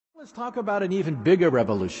Let's talk about an even bigger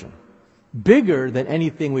revolution, bigger than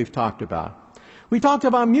anything we've talked about. We talked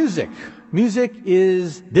about music. Music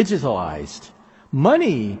is digitalized.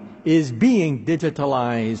 Money is being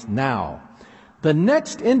digitalized now. The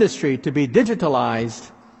next industry to be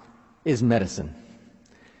digitalized is medicine.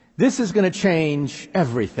 This is going to change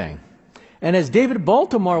everything. And as David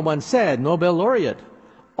Baltimore once said, Nobel laureate,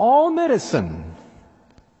 all medicine,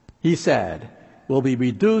 he said, will be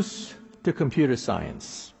reduced to computer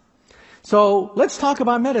science. So let's talk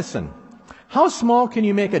about medicine. How small can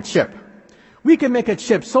you make a chip? We can make a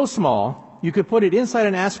chip so small, you could put it inside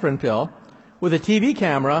an aspirin pill with a TV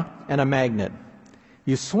camera and a magnet.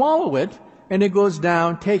 You swallow it, and it goes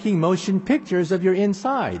down taking motion pictures of your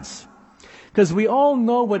insides. Because we all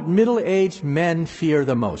know what middle-aged men fear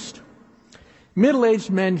the most.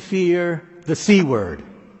 Middle-aged men fear the C word,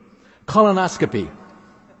 colonoscopy.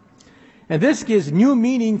 And this gives new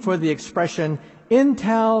meaning for the expression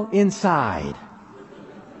Intel inside.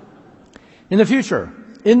 In the future,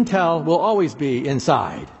 Intel will always be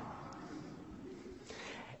inside.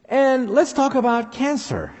 And let's talk about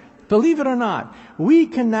cancer. Believe it or not, we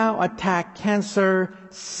can now attack cancer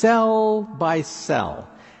cell by cell.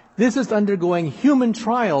 This is undergoing human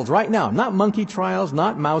trials right now, not monkey trials,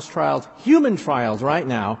 not mouse trials, human trials right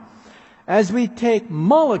now, as we take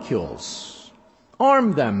molecules,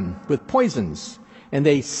 arm them with poisons, and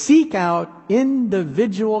they seek out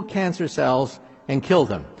individual cancer cells and kill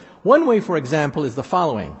them. One way, for example, is the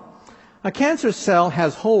following. A cancer cell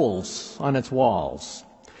has holes on its walls.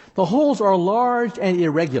 The holes are large and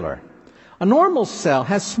irregular. A normal cell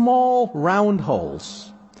has small, round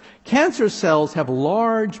holes. Cancer cells have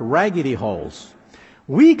large, raggedy holes.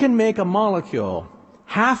 We can make a molecule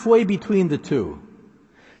halfway between the two.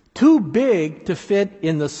 Too big to fit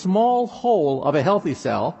in the small hole of a healthy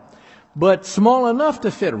cell, but small enough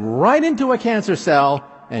to fit right into a cancer cell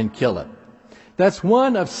and kill it. That's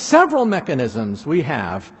one of several mechanisms we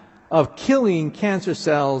have of killing cancer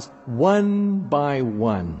cells one by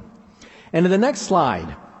one. And in the next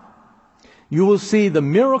slide, you will see the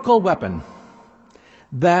miracle weapon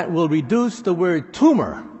that will reduce the word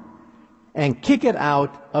tumor and kick it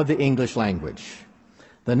out of the English language.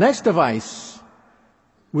 The next device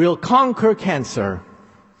will conquer cancer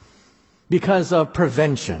because of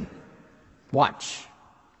prevention. Watch.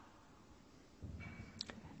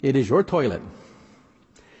 It is your toilet.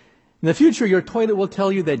 In the future, your toilet will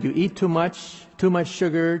tell you that you eat too much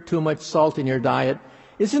sugar, too much salt in your diet.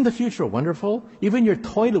 Isn't the future wonderful? Even your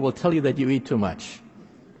toilet will tell you that you eat too much.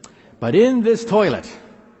 But in this toilet,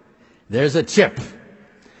 there's a chip.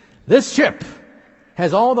 This chip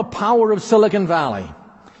has all the power of Silicon Valley.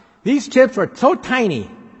 These chips are so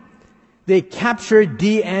tiny, they capture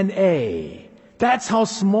DNA. That's how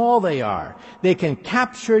small they are. They can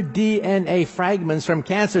capture DNA fragments from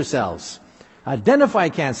cancer cells, identify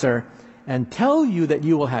cancer, and tell you that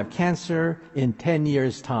you will have cancer in 10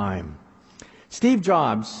 years' time. Steve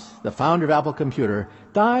Jobs, the founder of Apple Computer,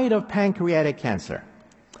 died of pancreatic cancer.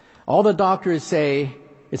 All the doctors say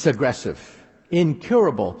it's aggressive,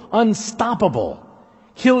 incurable, unstoppable,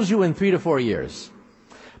 kills you in 3 to 4 years.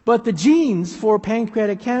 But the genes for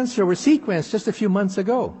pancreatic cancer were sequenced just a few months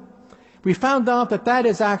ago. We found out that that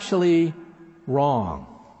is actually wrong.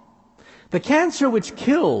 The cancer which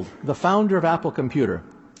killed the founder of Apple Computer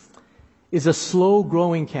is a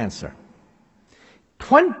slow-growing cancer.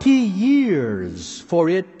 20 years for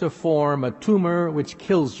it to form a tumor which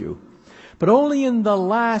kills you. But only in the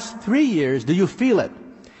last 3 years do you feel it.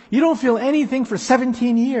 You don't feel anything for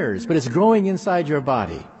 17 years, but it's growing inside your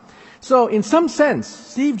body. So in some sense,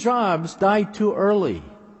 Steve Jobs died too early.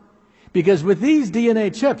 Because with these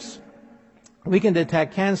DNA chips, we can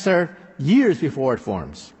detect cancer years before it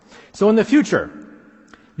forms. So in the future,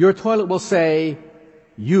 your toilet will say,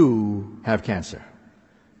 you have cancer.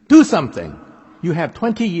 Do something. You have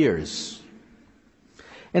 20 years.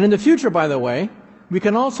 And in the future, by the way, we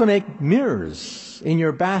can also make mirrors in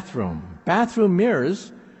your bathroom. Bathroom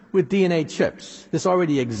mirrors with DNA chips. This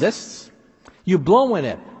already exists. You blow in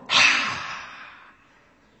it.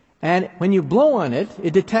 And when you blow on it,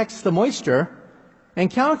 it detects the moisture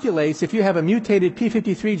and calculates if you have a mutated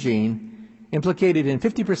P53 gene implicated in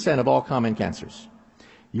 50% of all common cancers.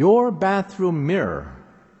 Your bathroom mirror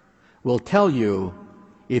will tell you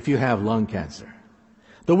if you have lung cancer.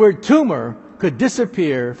 The word tumor could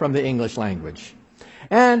disappear from the English language.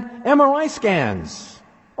 And MRI scans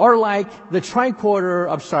are like the tricorder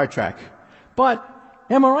of Star Trek. But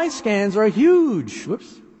MRI scans are huge.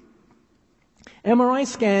 MRI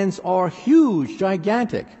scans are huge,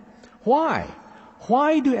 gigantic. Why?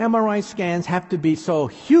 Why do MRI scans have to be so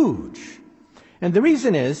huge? And the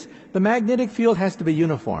reason is the magnetic field has to be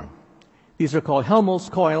uniform. These are called Helmholtz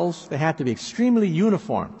coils. They have to be extremely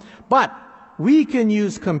uniform. But we can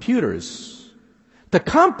use computers to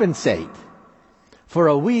compensate for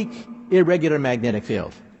a weak, irregular magnetic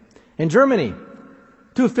field. In Germany,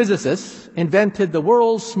 2 physicists invented the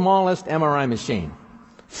world's smallest MRI machine,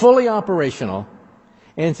 fully operational,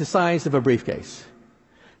 and it's the size of a briefcase.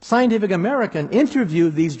 Scientific American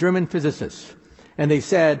interviewed these German physicists, and they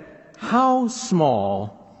said, how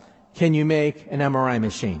small can you make an MRI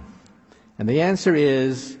machine? And the answer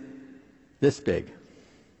is this big.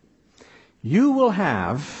 You will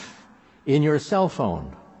have in your cell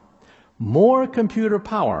phone more computer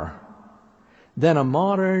power than a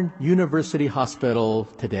modern university hospital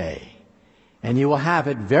today. And you will have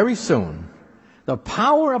it very soon. The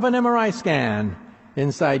power of an MRI scan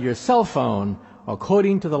inside your cell phone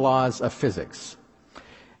according to the laws of physics.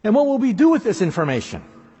 And what will we do with this information?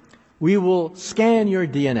 We will scan your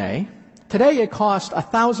DNA. Today it costs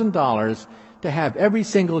 $1,000 to have every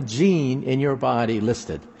single gene in your body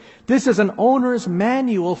listed. This is an owner's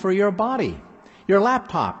manual for your body. Your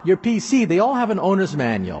laptop, your PC, they all have an owner's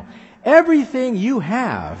manual. Everything you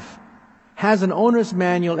have has an owner's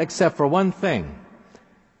manual except for one thing.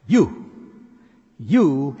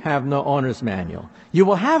 You have no owner's manual. You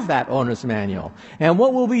will have that owner's manual. And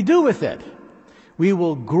what will we do with it? We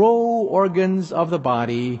will grow organs of the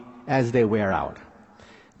body as they wear out.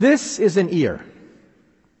 This is an ear.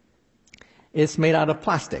 It's made out of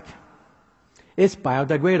plastic. It's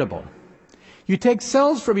biodegradable. You take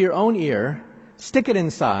cells from your own ear, stick it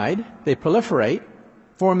inside, they proliferate,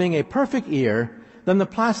 forming a perfect ear, then the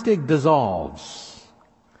plastic dissolves.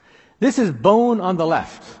 This is bone on the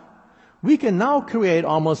left. We can now create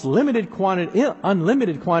almost unlimited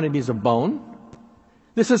quantities of bone.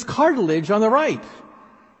 This is cartilage on the right.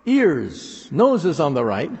 Ears, noses on the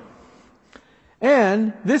right.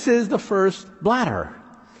 And this is the first bladder.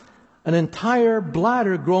 An entire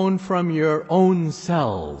bladder grown from your own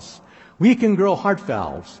cells. We can grow heart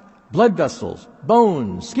valves, blood vessels,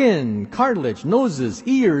 bones, skin, cartilage, noses,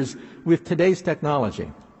 ears with today's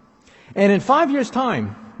technology. And in 5 years'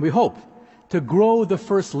 time, we hope to grow the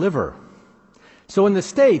first liver. So in the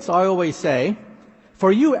States, I always say,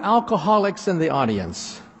 for you alcoholics in the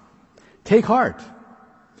audience, take heart.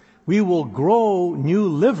 We will grow new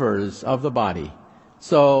livers of the body.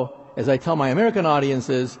 So, as I tell my American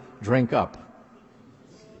audiences, drink up.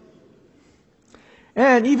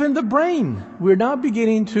 And even the brain, we're now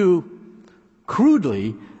beginning to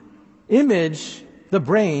crudely image the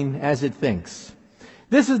brain as it thinks.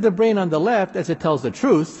 This is the brain on the left as it tells the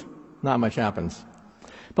truth. Not much happens.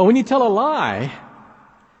 But when you tell a lie,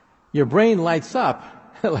 your brain lights up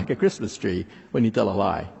like a Christmas tree when you tell a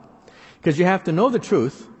lie. Because you have to know the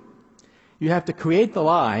truth, you have to create the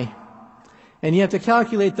lie, and you have to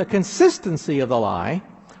calculate the consistency of the lie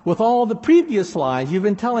with all the previous lies you've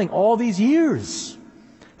been telling all these years.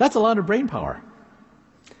 That's a lot of brain power.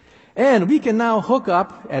 And we can now hook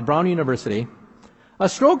up at Brown University a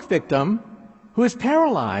stroke victim who is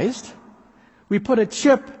paralyzed. We put a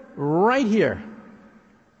chip right here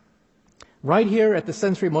at the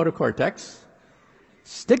sensory motor cortex,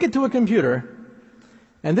 stick it to a computer,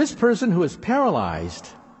 and this person who is paralyzed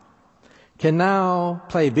can now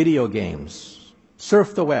play video games,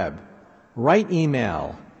 surf the web, write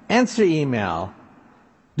email, answer email,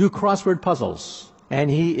 do crossword puzzles, and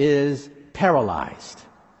he is paralyzed.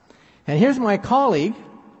 And here's my colleague,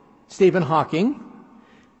 Stephen Hawking.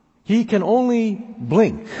 He can only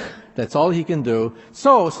blink. That's all he can do.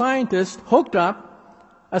 So scientists hooked up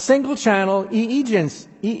a single channel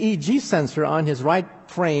EEG sensor on his right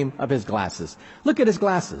frame of his glasses. Look at his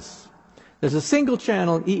glasses. There's a single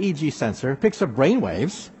channel EEG sensor, picks up brain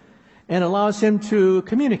waves, and allows him to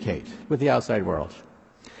communicate with the outside world.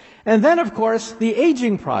 And then, of course, the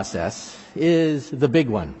aging process is the big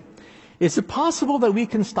one. Is it possible that we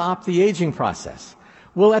can stop the aging process?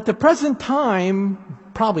 Well, at the present time,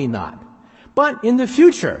 probably not. But in the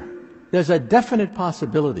future, there's a definite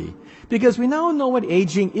possibility because we now know what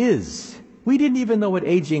aging is. We didn't even know what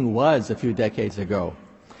aging was a few decades ago.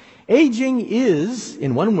 Aging is,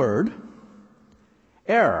 in one word,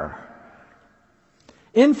 error.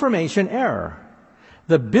 Information error.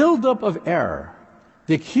 The buildup of error.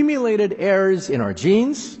 The accumulated errors in our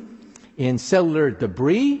genes, in cellular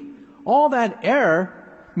debris, all that error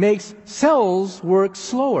makes cells work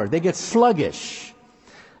slower. They get sluggish.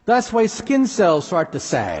 That's why skin cells start to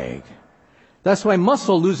sag. That's why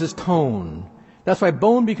muscle loses tone. That's why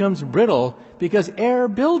bone becomes brittle, because error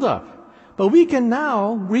buildup. But we can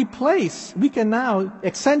now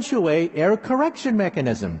accentuate error correction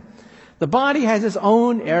mechanism. The body has its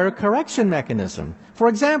own error correction mechanism. For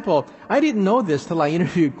example, I didn't know this till I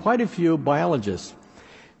interviewed quite a few biologists.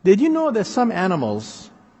 Did you know that some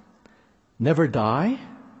animals never die?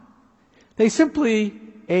 They simply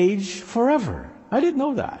age forever. I didn't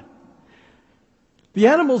know that. The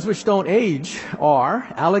animals which don't age are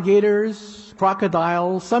alligators,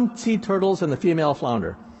 crocodiles, some sea turtles, and the female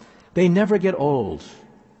flounder. They never get old.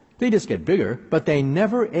 They just get bigger, but they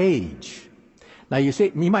never age. Now you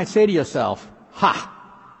might say to yourself,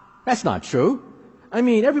 that's not true. I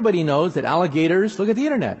mean, everybody knows that alligators, look at the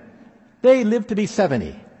internet, they live to be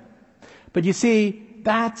 70. But you see,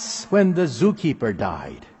 that's when the zookeeper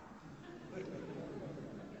died.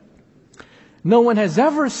 No one has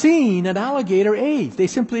ever seen an alligator age. They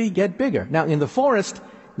simply get bigger. Now, in the forest,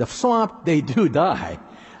 the swamp, they do die.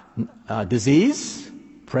 Disease,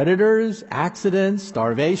 predators, accidents,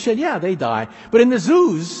 starvation, yeah, they die. But in the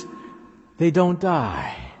zoos, they don't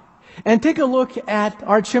die. And take a look at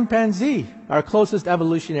our chimpanzee, our closest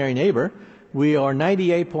evolutionary neighbor. We are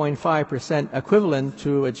 98.5% equivalent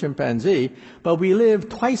to a chimpanzee, but we live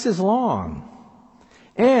twice as long.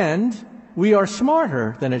 And we are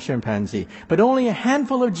smarter than a chimpanzee, but only a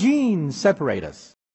handful of genes separate us.